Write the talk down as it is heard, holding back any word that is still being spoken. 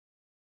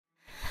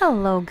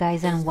Hello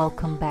guys, and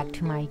welcome back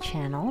to my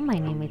channel. My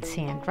name is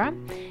Sandra,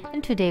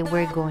 and today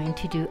we're going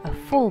to do a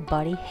full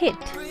body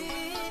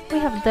HIIT. We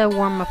have the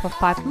warm-up of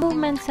 5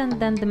 movements, and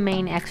then the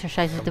main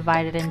exercise is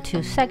divided in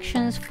 2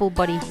 sections: full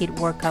body HIIT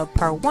workout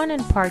part 1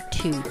 and part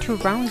 2, 2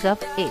 rounds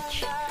of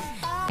each.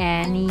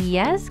 And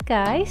yes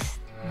guys,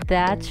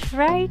 that's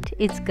right,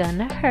 it's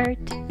gonna hurt.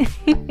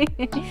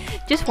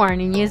 Just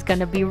warning you, it's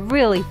gonna be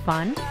really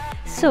fun.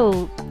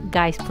 So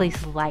guys,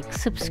 please like,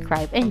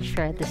 subscribe and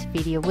share this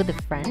video with a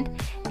friend,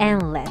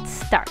 and let's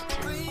start.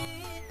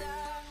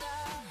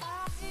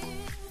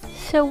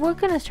 So we're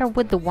gonna start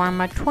with the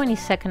warm-up, 20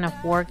 seconds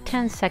of work,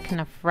 10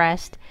 seconds of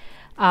rest.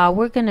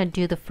 We're gonna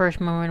do the first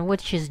movement,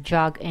 which is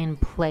jog in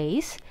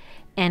place,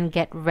 and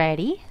get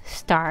ready,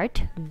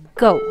 start,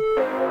 go.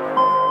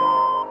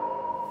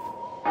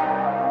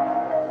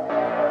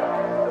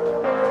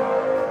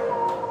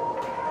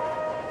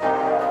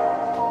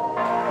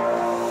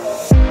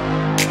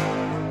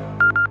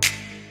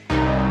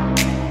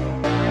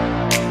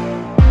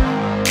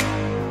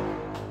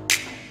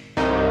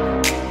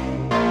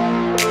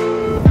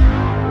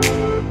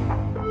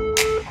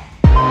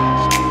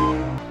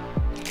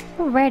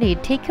 Ready,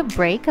 take a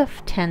break of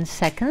 10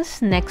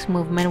 seconds. Next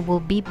movement will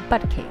be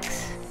butt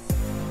kicks.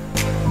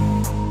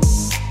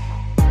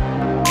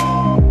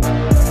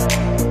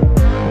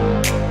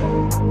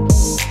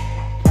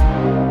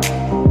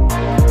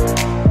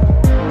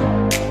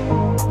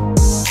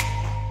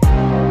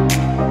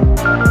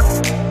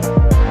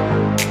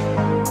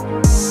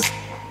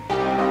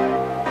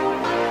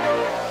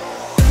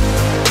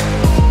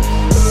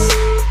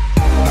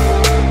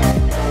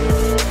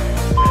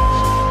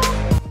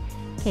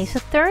 Okay, so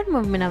third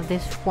movement of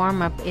this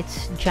warm-up,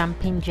 it's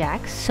jumping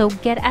jacks. So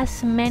get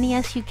as many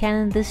as you can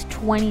in this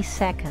 20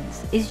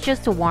 seconds. It's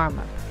just a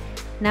warm-up.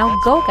 Now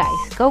go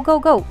guys, go, go,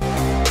 go.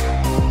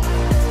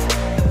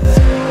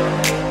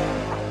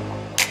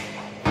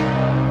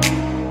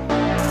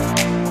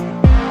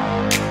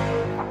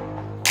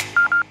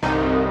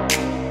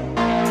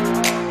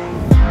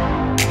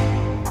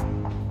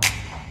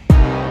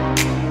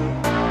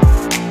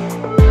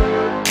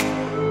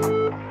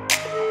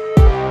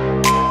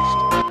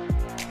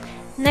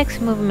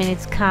 Next movement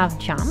is calf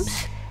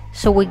jumps,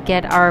 so we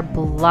get our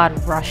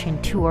blood rushing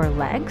to our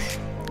legs.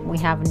 We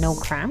have no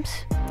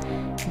cramps.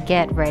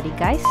 Get ready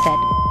guys, set,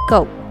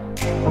 go.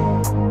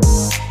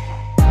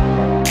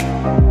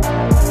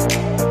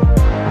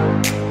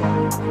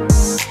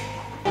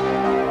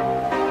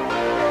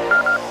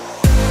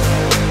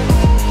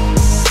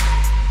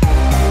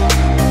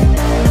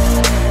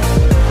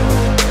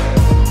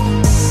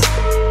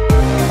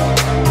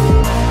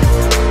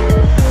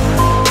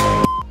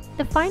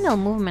 Final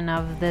movement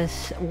of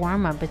this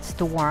warm-up, it's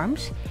the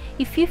worms.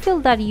 If you feel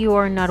that you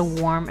are not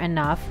warm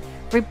enough,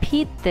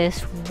 repeat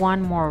this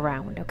one more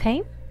round,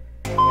 okay?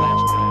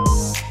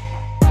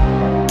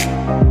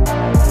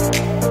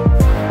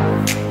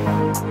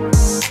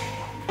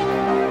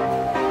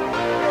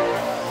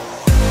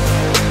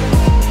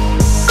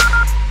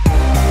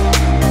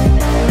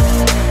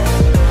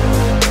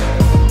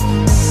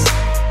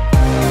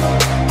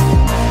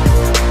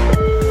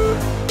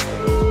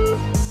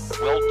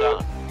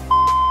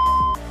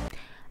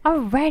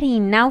 Alrighty,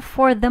 now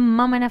for the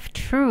moment of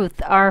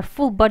truth, our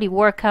full body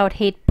workout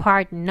HIIT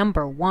part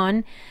number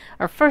 1.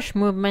 Our first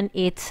movement,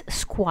 it's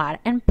squat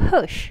and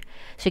push.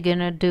 So you're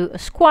gonna do a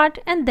squat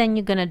and then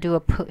you're gonna do a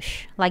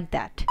push like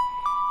that,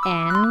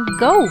 and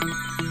go.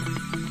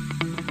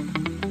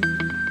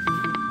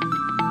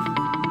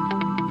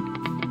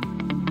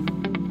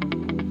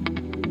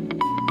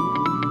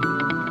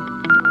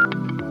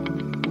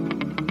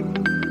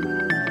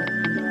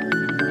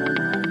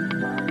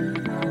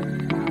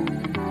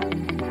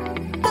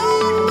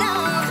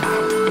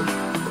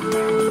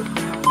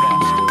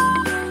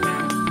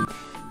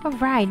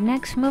 Alright,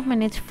 next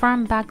movement is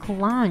front back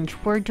lunge.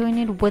 We're doing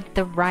it with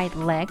the right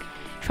leg.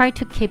 Try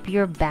to keep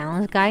your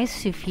balance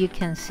guys. If you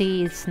can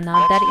see, it's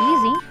not that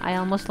easy. I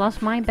almost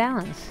lost my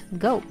balance.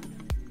 Go.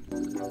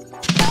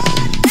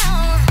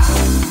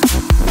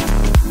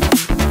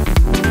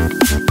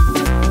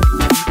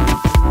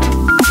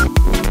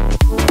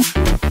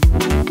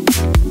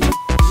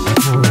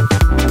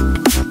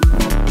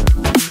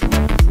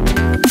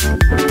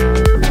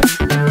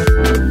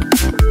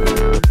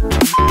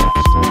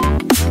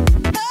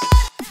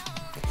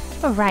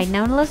 Alright,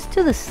 now let's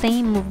do the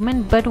same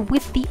movement but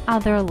with the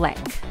other leg.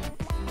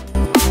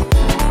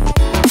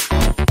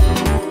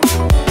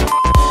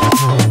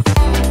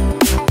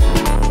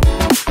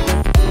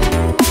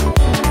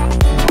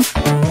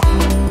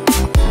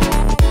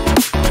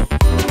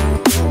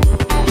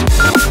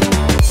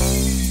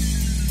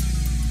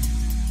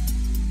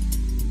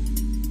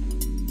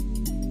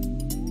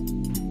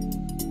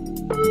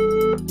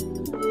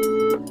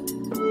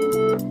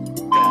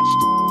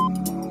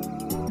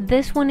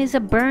 This one is a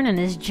burn and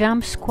is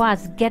jump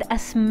squats. Get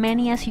as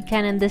many as you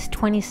can in this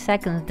 20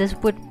 seconds. This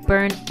would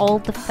burn all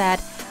the fat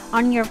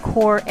on your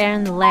core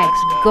and legs.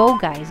 Go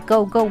guys,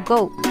 go, go,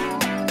 go.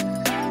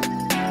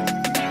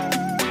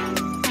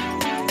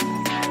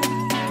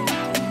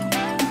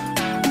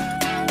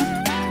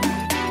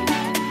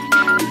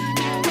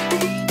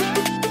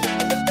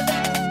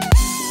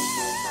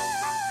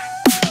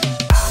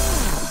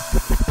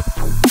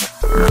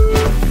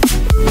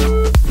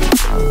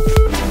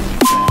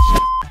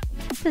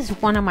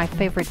 one of my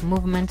favorite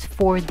movements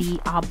for the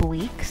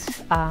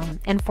obliques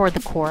and for the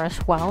core as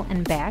well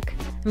and back.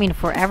 I mean,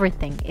 for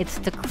everything. It's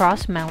the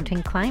cross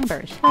mountain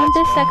climbers. On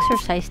this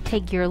exercise,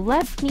 take your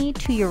left knee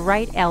to your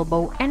right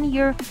elbow and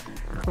your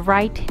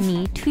right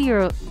knee to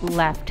your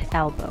left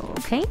elbow,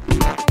 okay?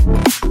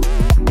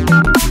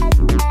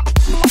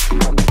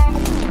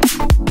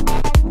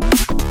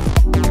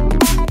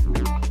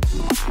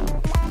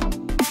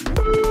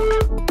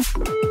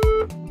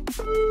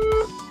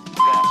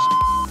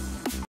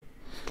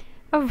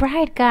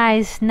 Alright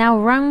guys, now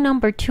round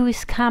number 2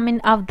 is coming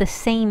of the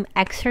same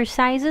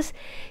exercises.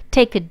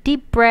 Take a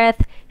deep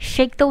breath,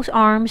 shake those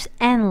arms,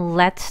 and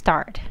let's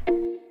start.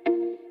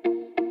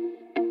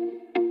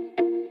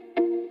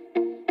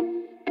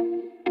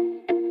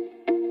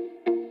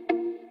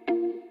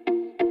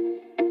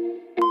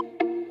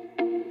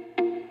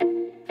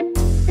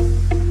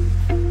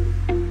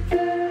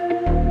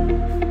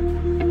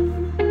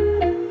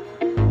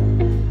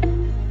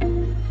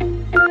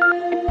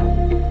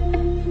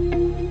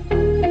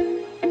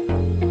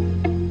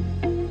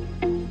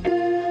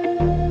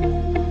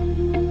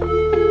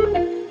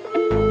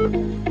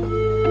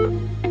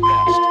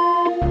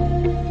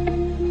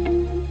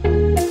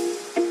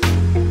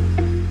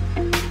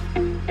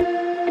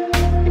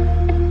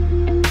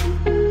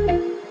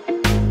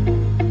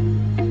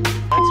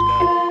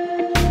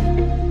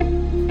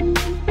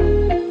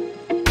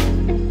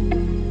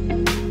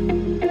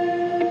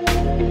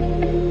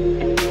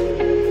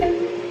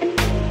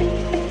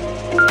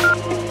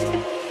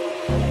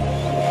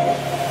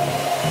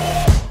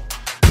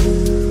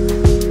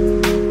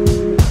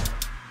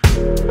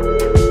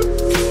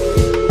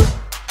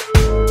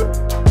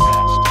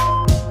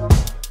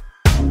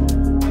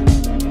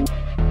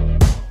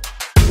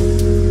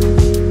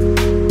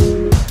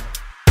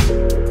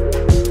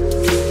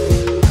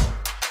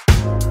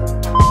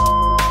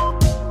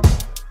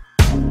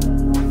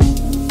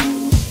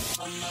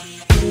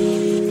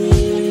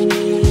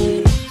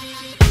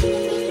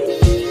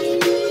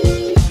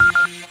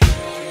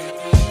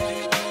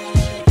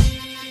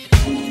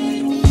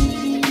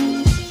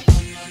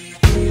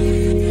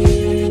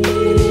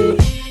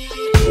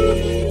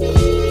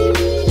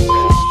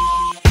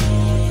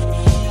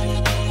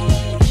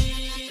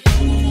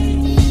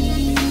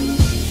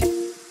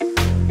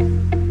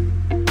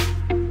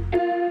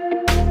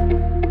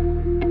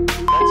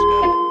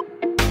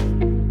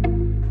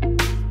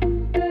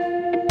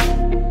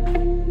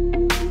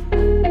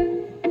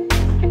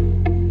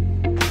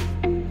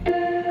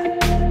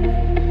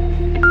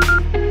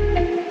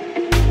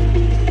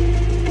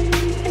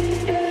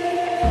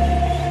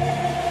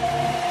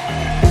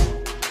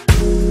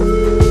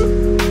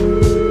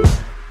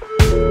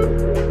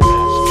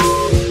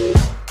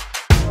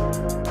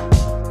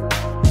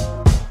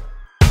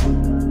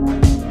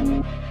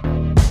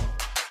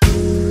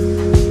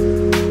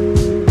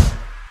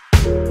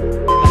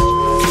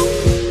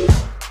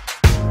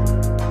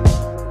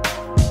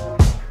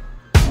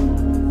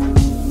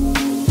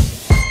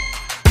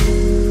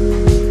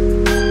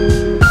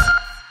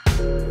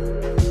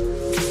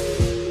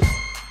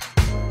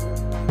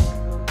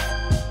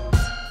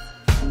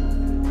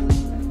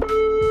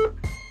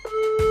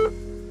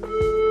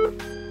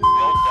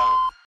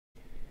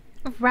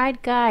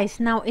 Right guys,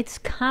 now it's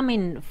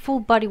coming,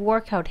 full body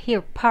workout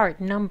here, part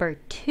number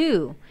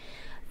 2.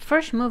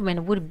 First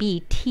movement would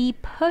be T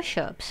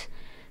push-ups.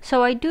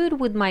 So I do it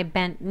with my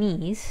bent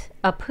knees,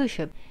 a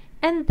push-up,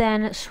 and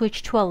then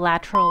switch to a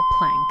lateral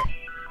plank.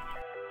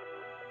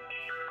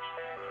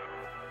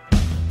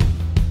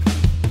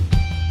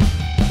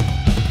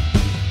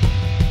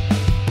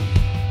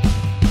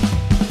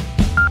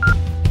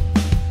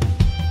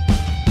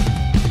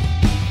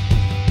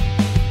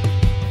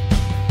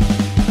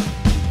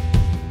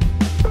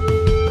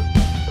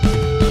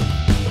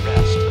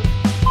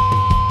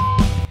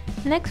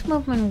 Next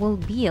movement will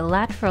be a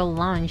lateral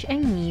lunge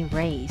and knee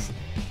raise.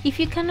 If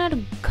you cannot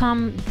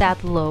come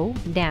that low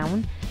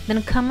down,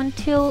 then come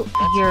until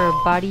your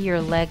body, your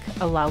leg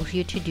allows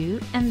you to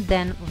do, and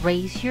then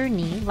raise your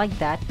knee like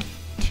that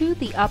to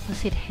the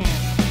opposite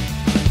hand.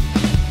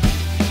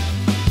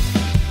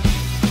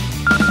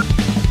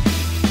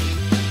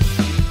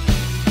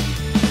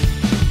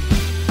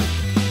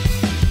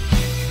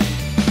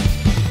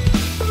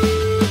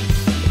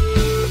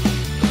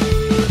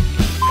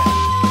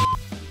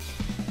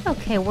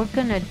 Okay, we're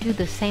gonna do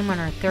the same on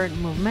our third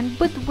movement,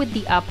 but with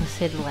the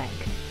opposite leg.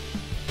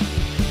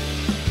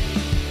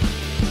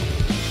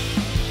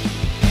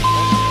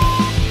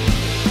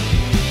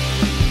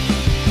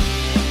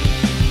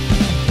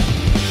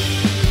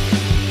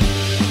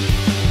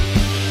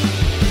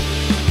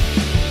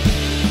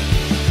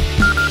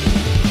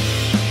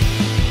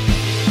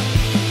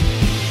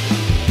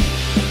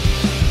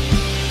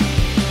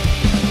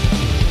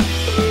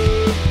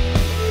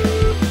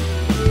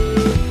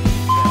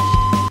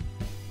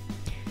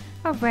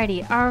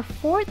 Alrighty, our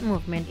fourth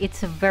movement,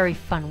 it's a very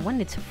fun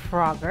one. It's a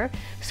frogger.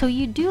 So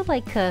you do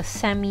like a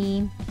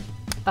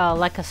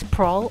like a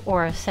sprawl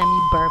or a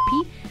semi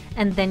burpee,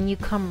 and then you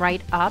come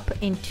right up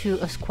into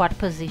a squat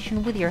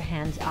position with your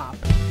hands up.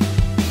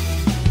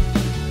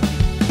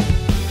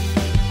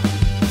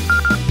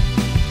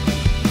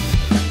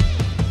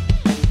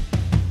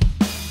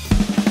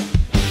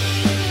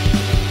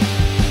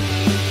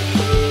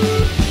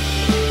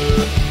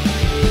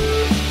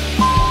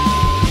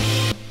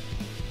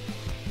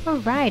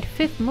 Alright,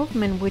 fifth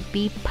movement would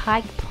be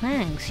pike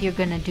planks. You're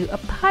gonna do a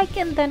pike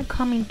and then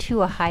come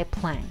into a high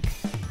plank.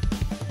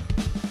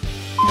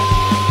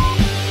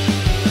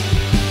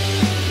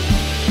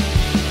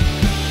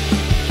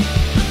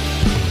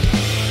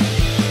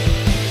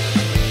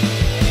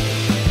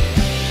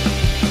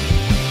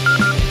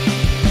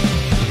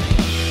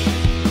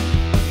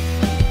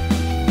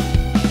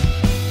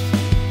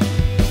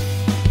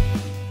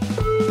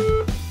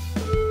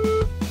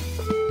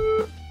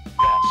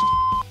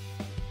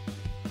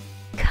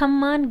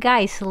 Come on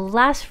guys,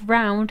 last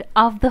round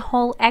of the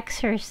whole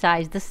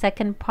exercise, the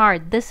second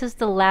part. This is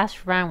the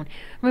last round.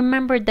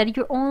 Remember that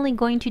you're only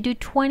going to do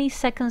 20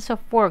 seconds of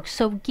work,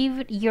 so give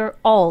it your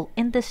all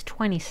in this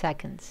 20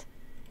 seconds.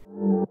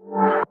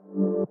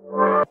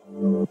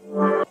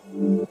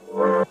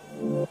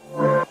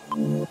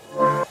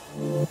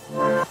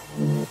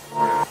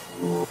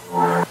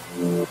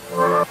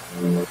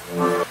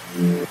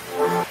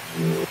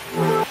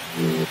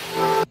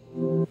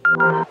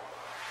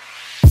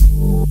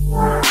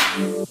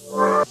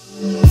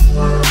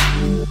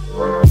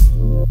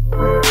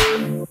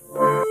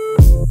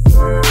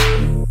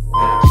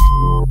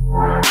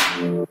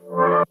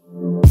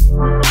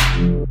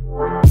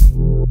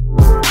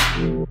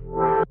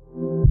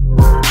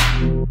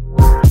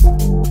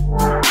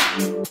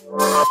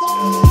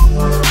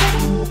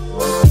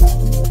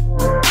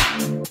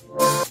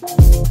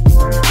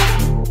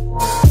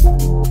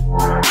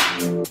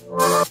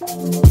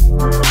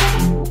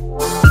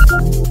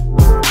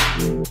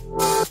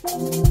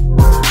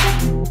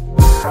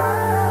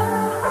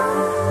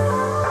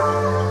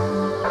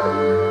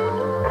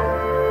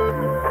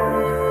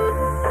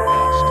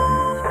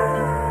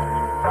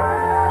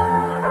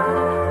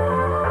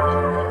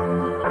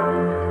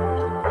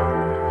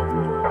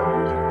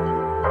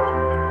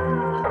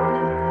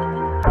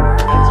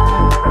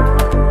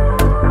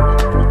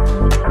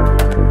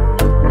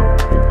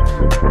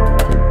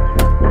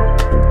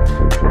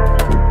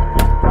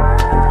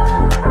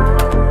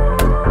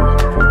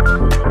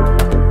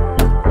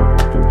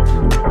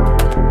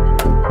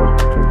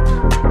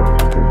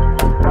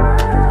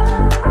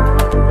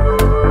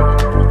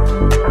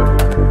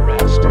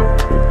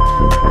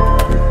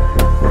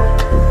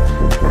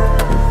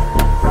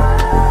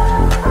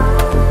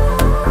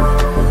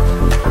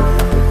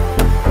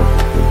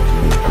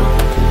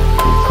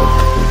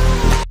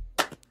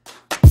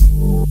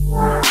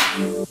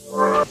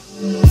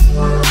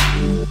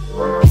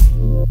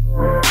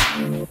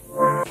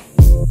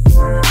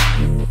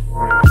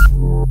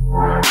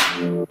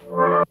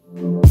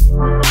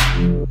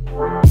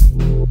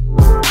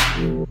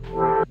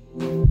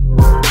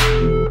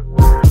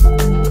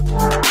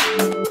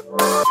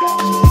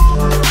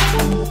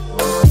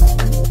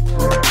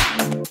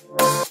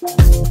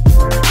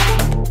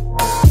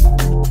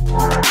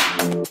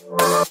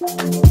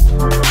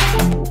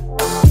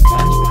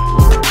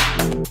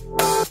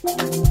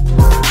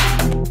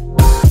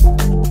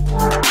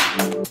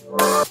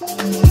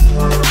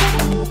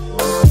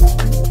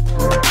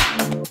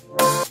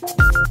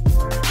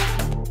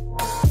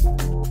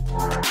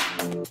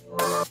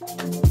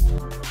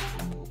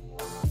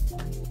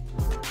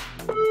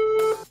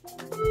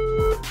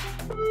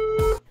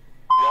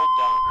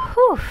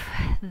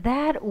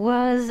 That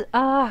was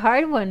a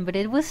hard one, but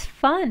it was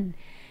fun.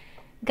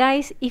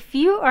 Guys, if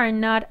you are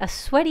not as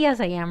sweaty as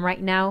I am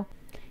right now,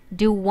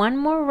 do one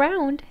more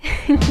round.